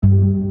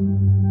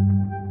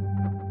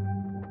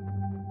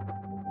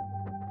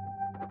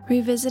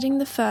Revisiting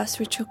the first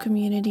Ritual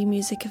Community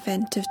Music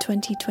event of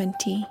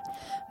 2020,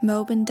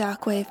 Melbourne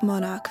Darkwave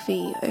Monarch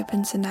V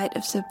opens a night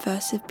of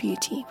subversive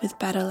beauty with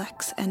Battle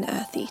Axe and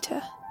Earth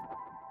Eater.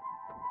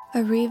 A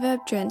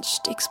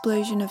reverb-drenched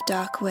explosion of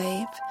dark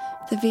wave,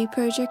 the V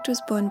project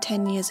was born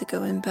 10 years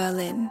ago in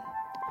Berlin.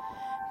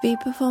 V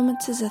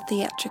performances are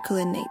theatrical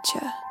in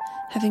nature,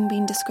 having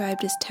been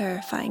described as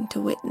terrifying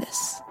to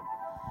witness.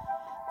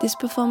 This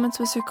performance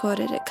was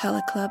recorded at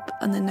Colour Club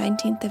on the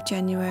 19th of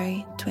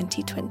January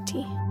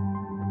 2020.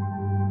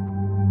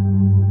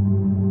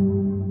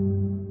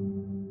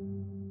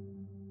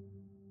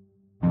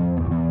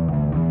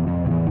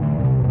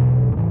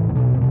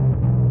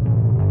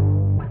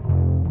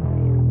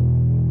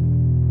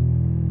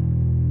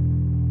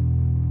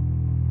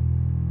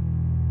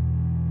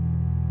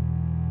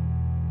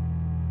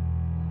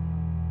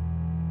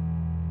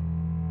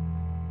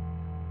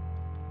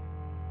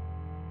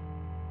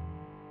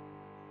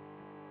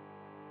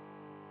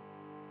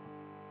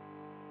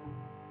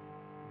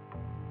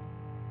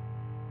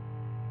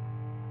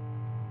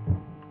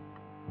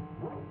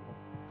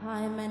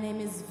 Hi, my name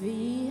is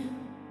V.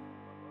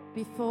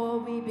 Before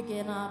we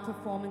begin our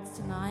performance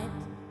tonight,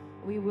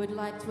 we would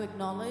like to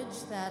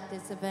acknowledge that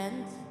this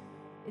event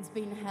is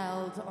being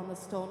held on the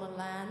stolen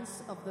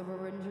lands of the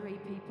Wurundjeri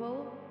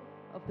people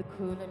of the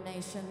Kulin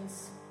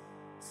Nations.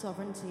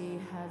 Sovereignty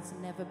has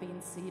never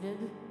been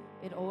ceded.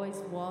 It always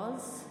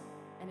was,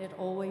 and it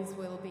always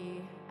will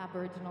be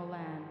Aboriginal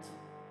land.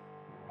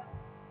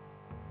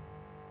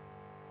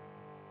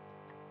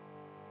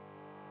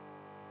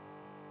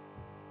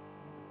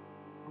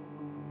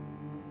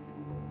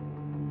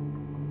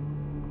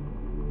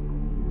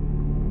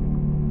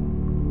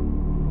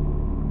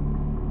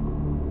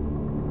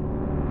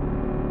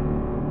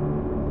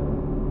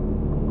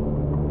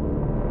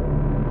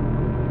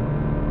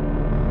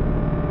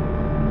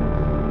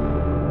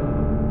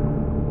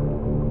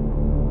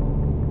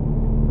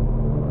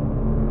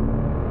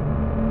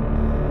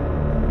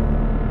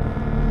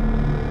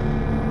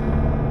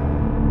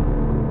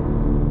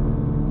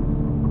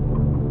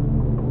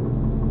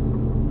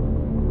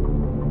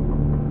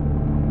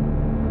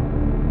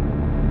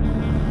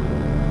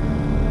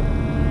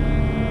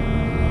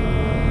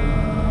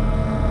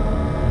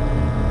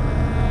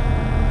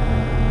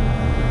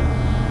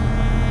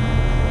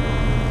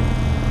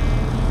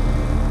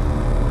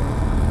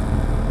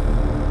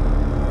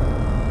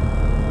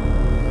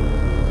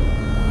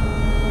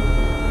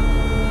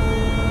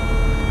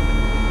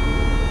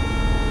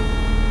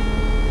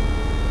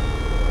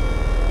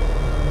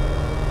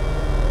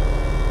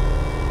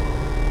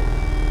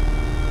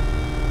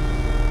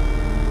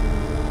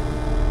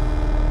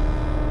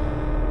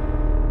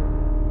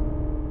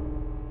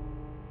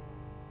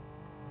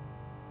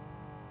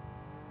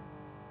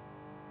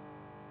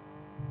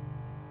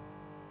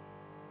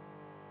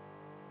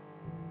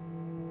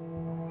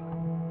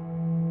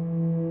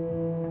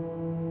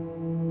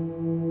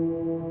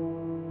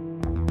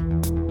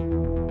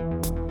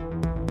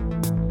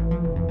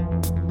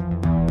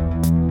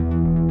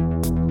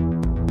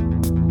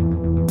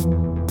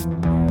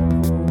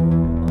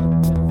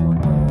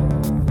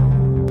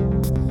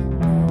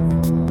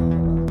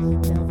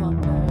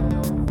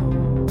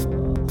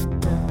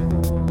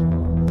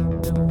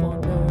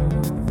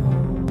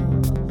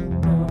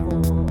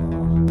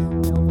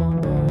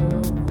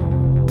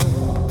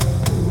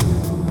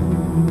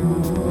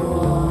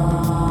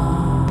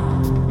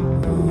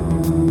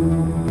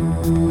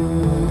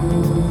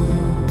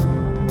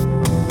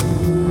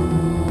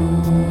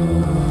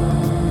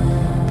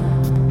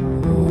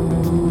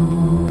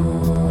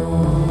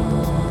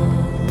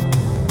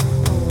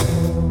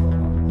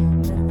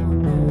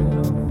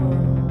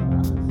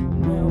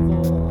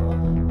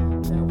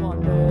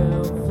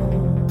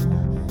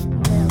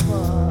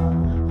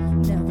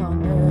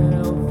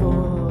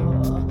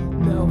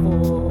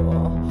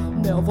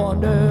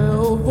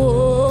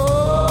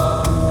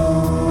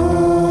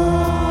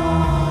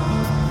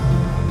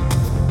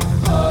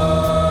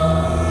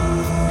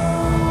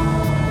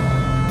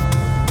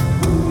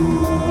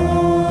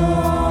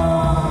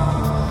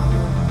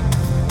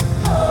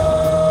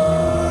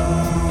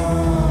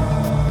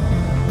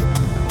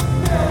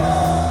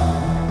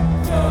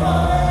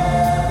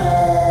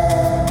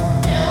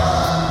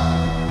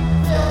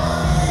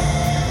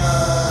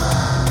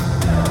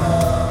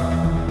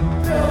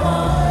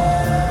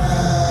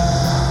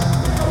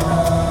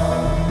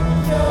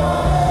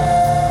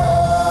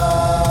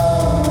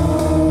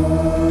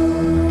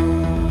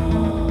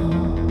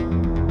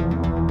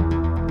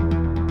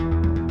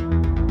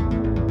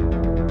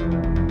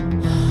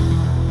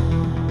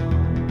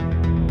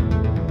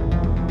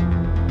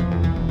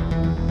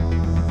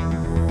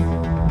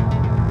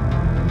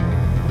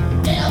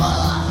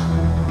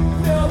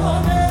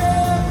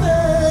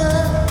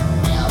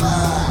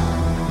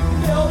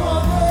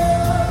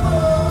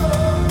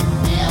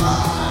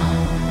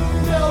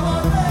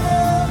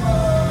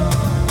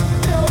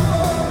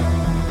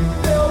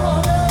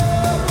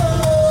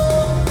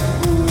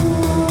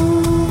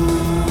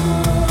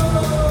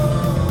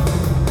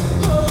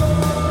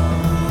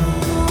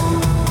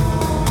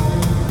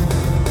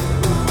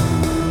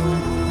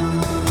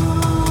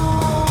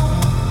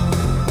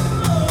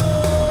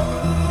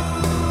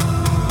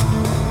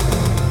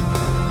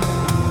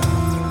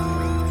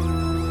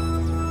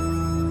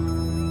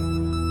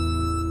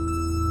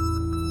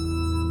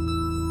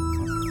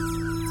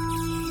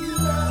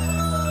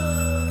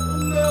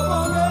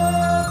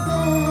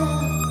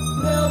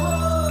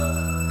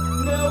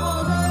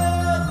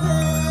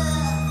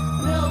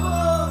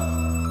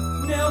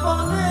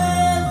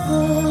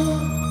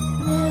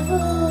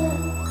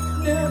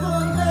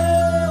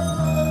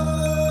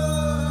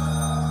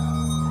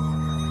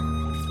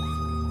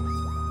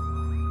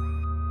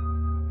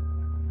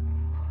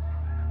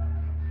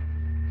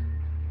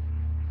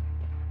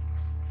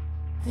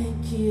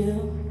 Thank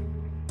you.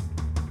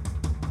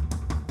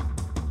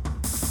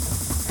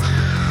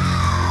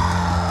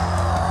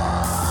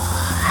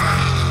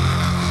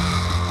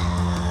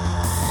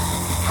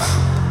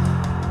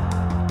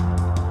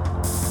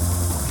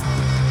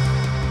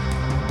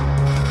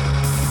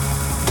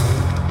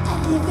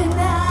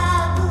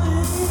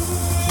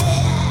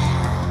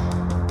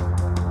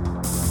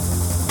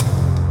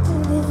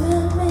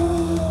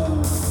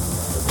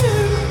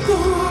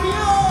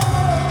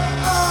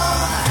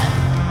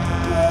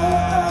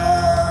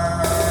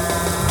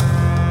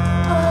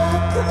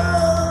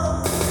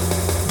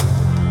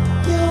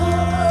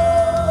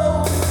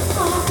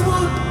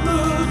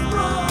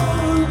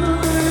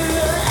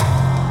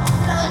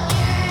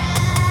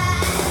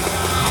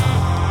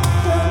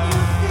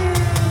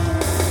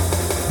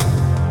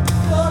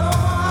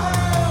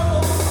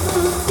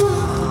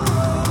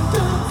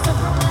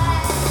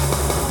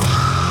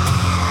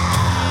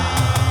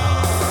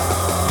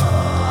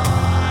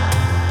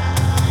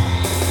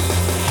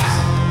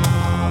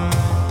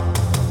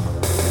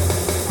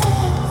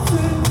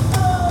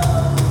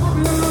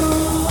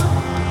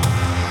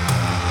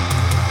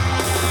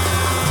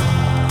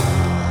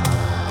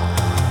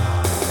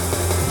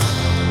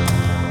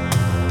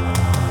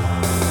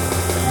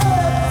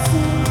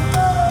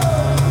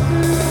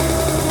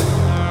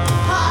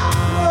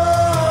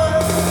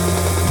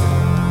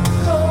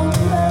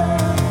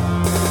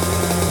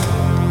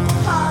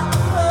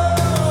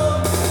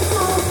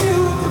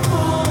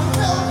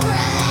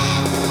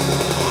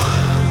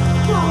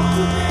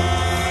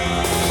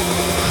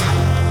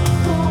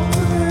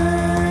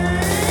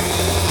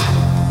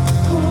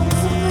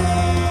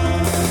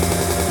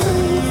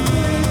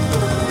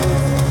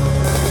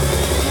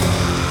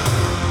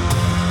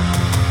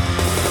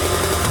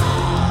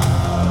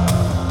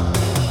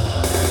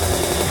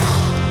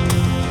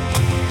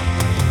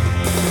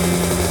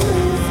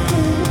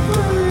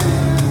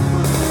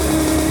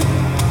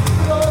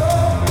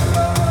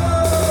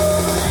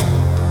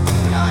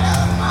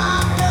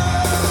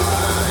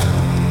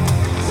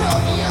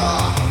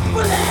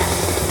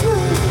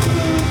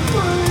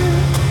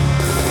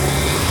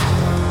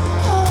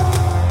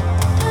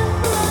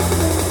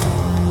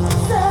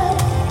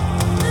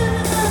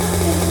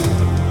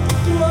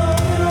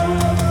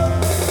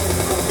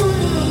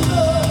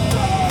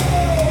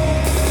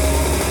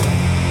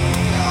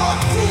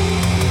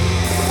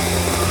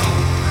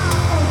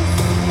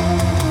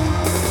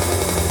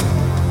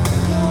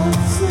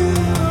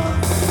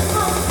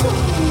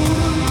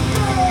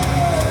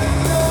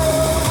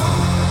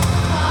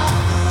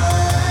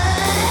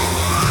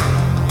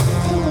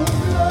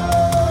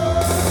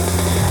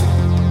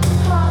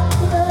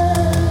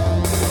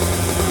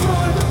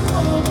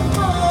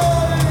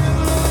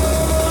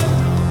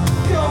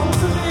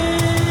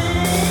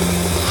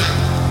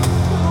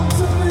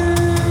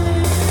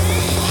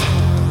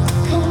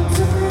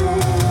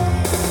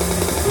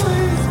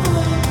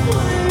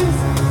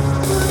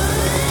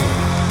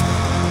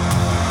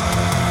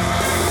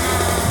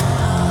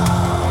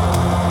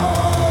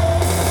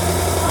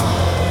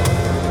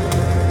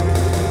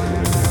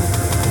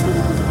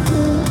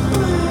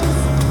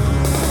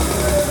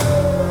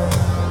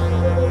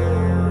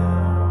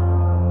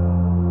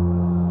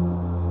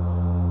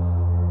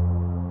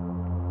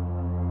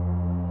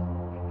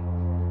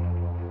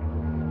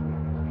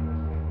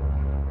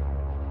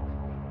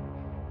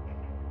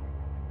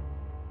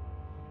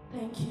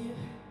 Thank you.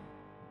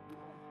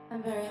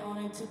 I'm very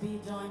honored to be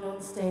joined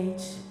on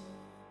stage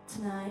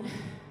tonight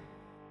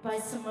by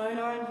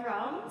Simona on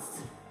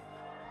drums,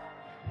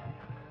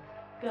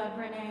 got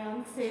Renee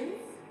on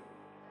synth,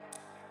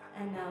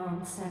 and now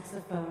on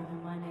saxophone,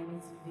 and my name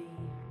is V.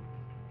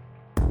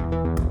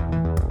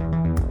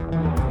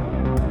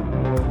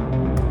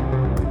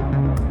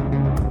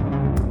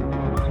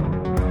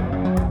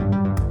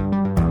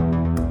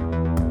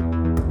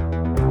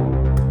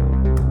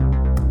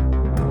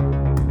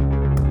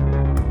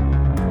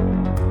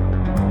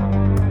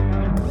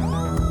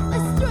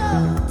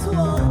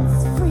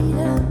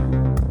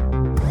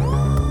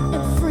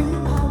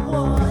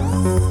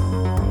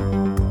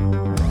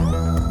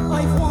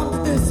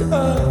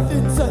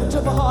 In search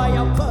of a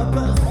higher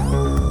purpose,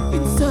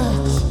 in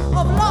search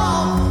of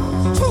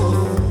love,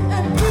 truth,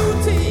 and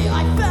beauty.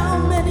 I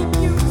found many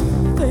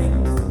beautiful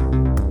things.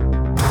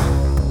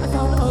 I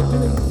found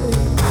ugly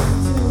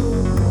things too.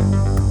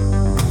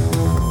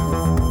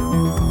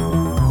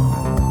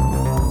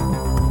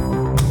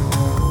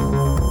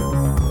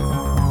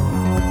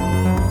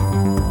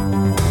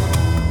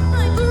 I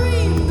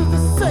dreamed of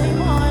the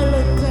same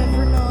island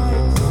every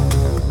night.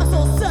 I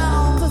saw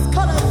sounds as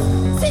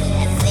colors, city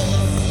and sea.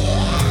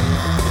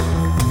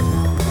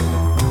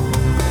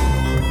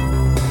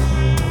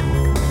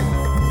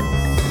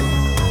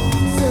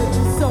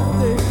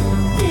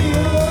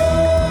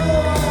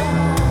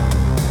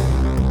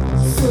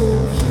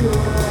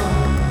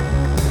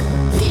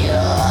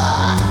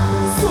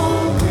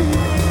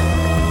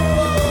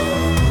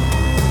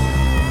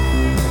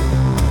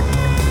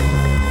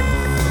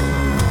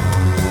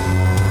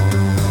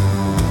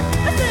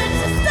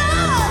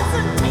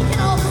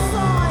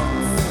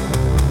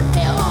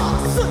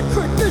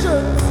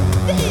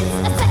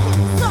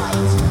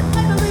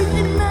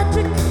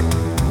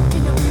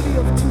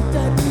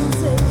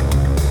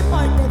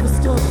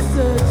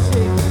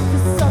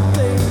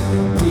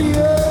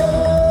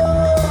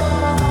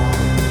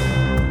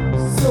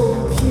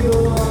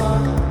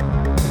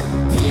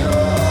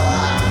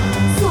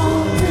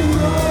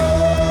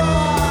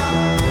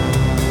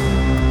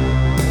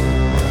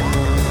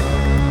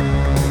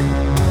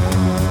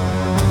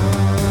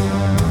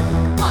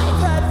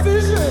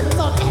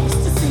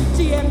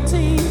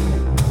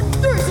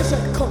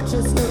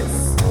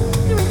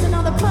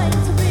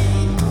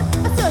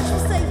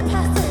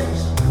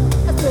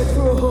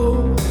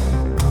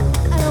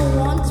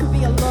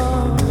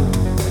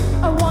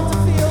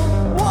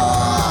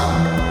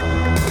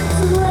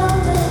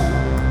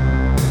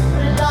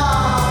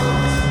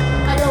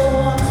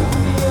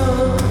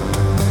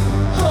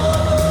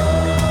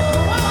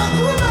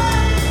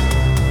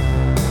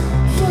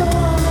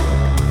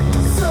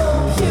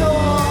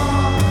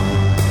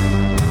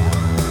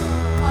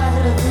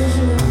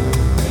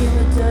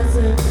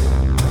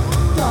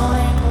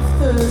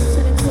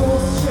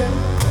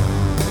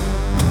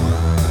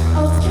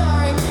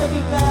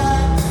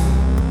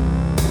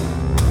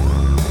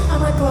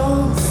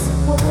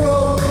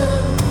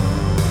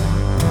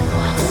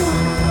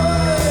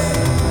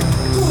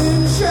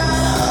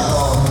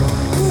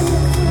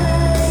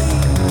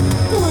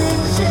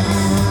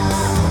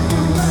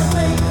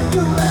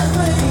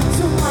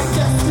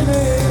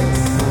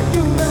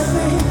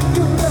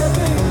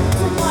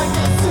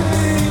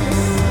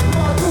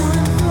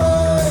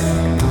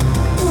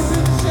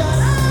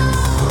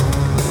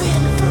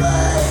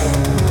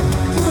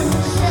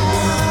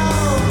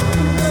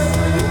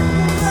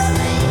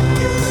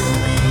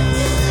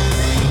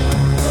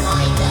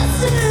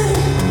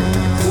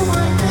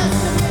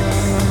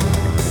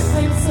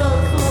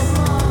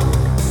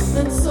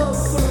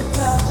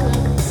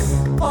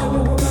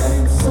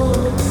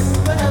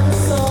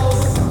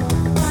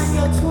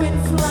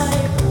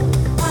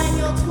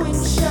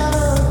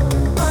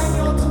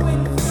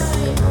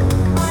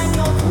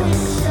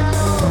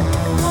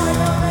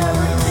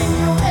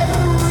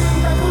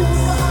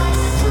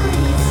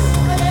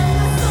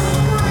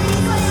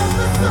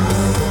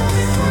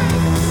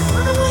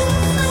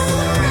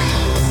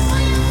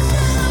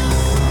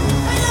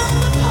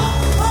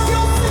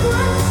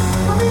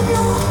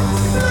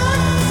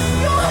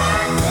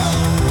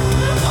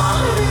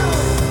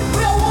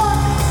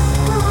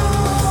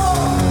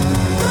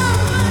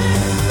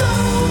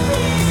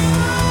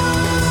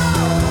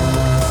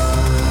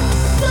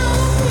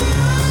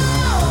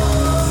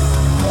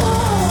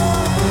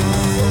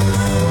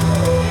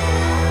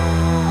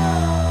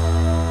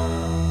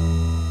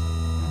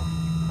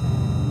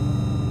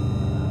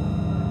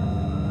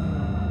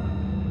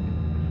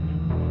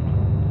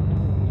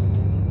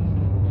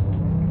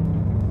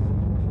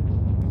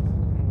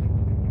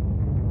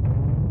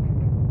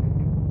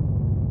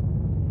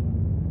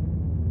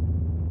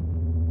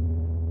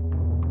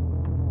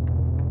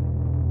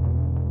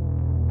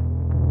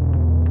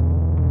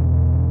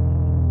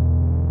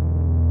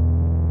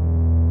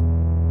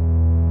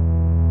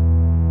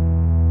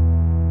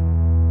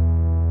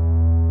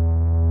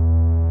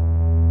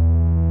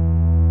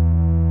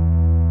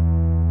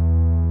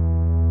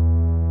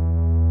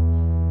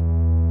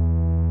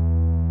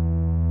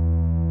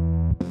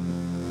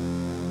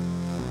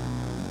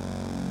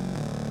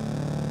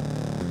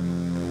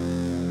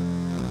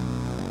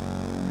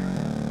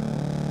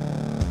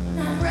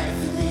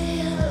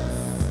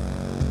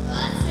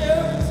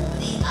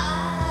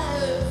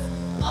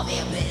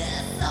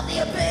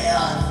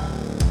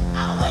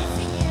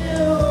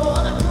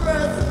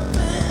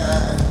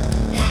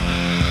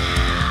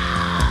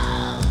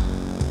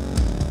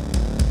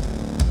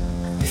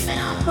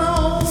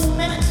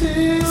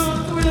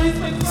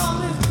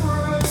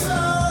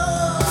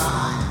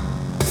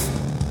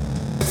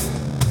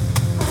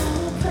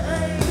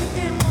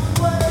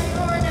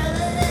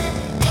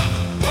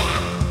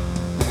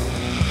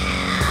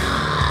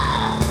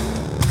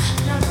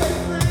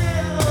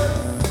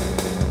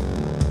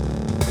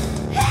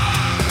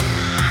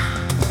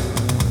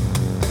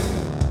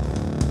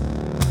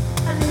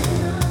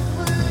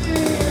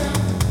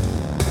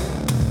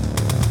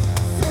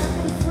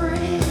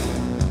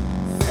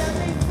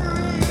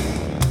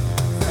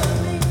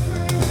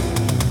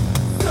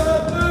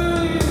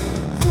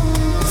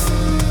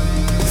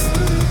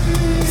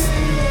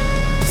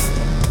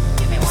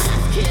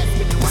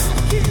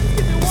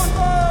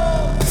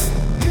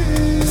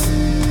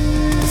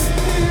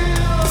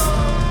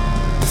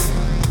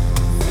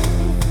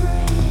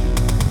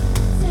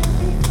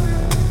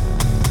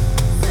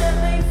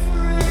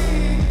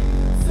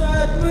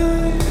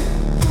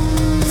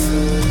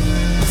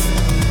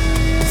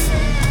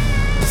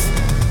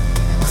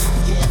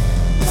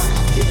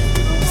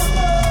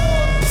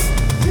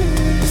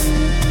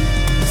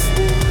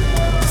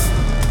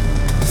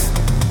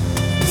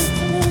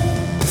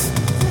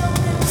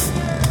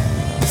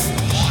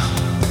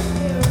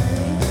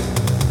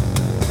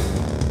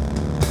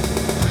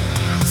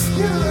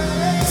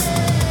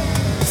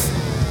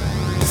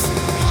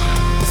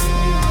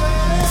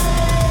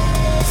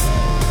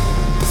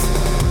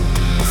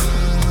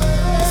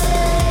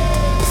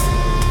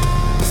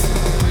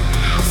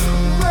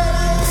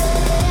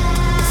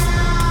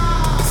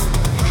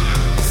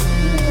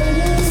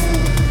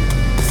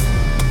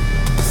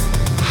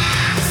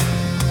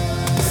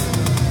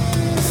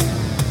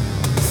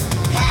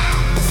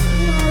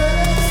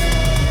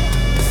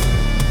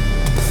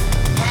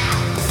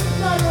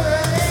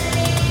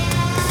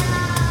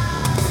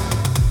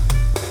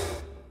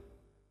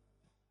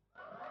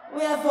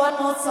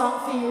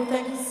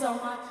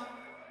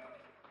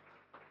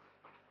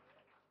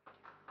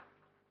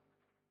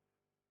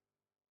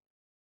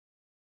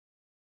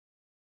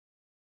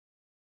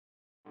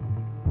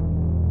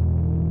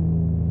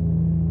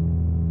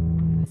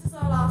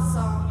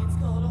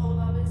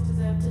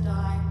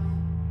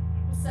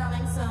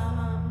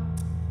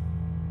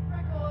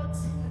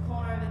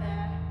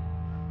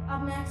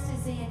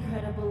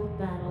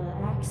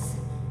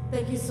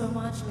 Thank you so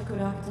much,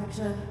 Liquid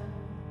Architecture,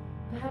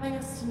 for having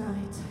us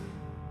tonight.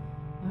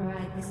 All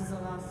right, this is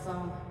our last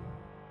song.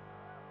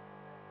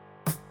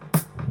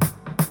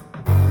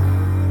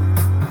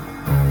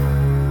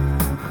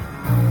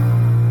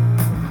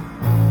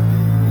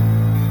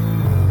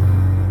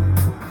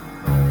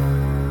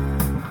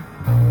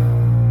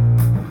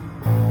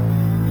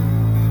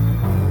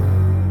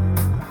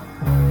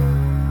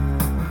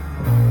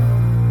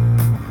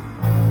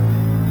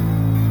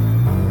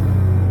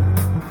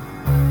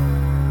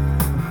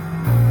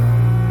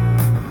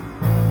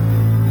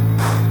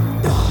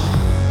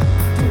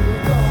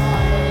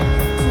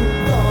 To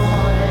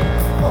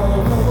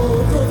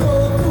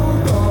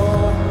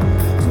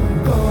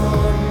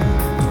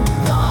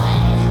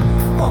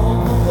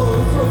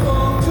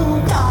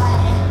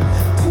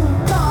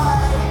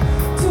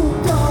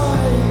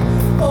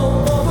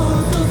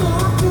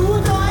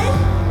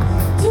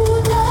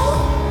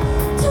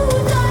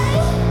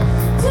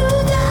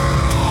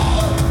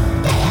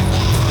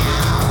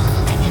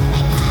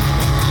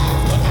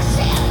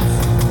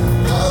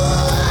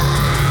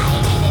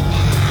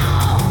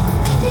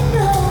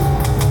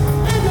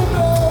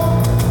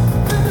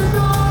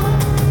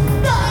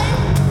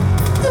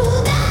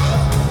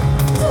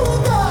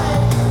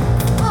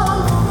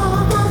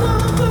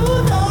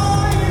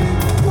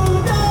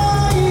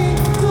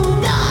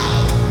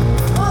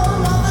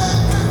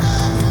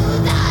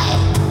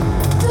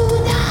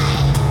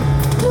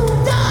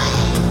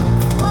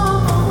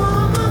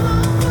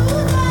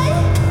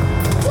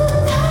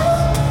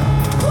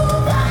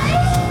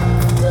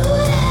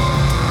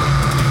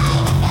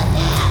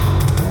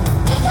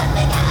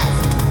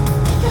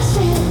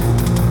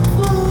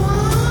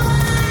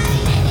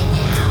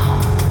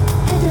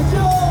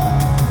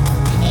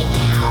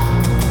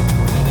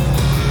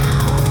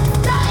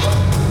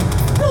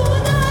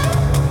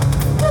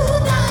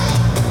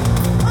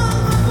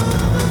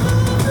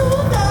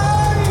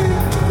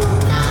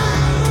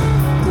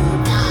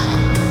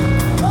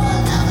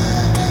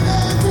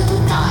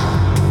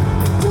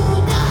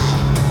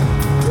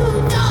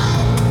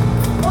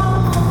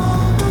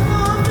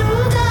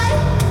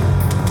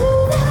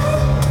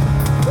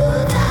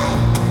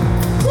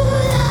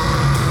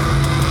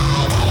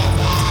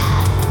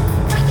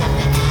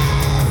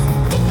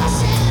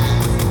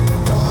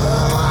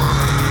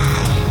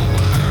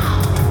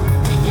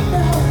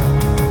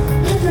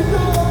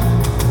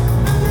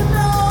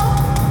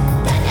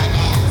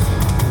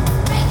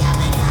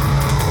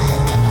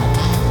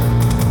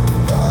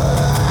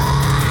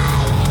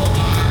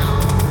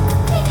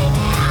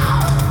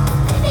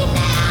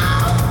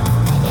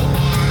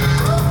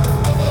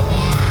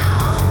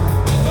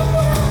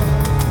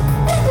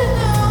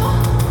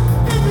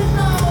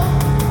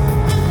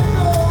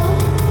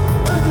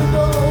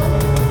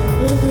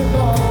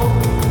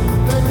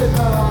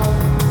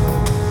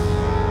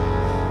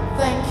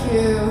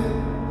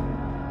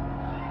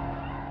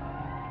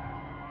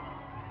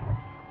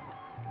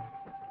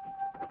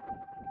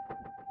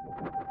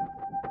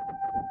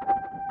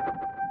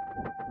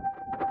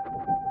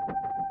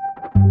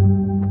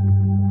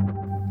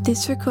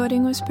This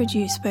recording was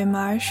produced by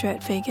Mara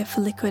Schwertfeger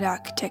for Liquid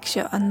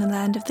Architecture on the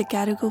land of the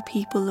Gadigal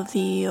people of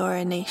the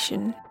Eora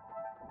Nation.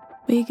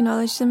 We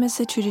acknowledge them as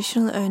the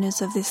traditional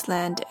owners of this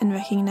land and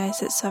recognise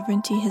that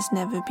sovereignty has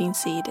never been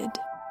ceded.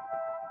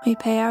 We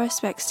pay our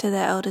respects to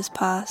their elders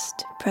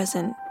past,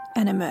 present,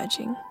 and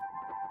emerging.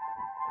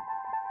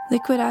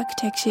 Liquid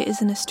Architecture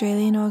is an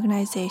Australian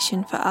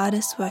organisation for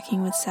artists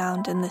working with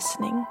sound and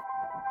listening.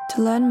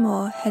 To learn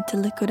more, head to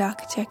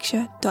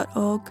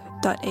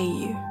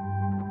liquidarchitecture.org.au.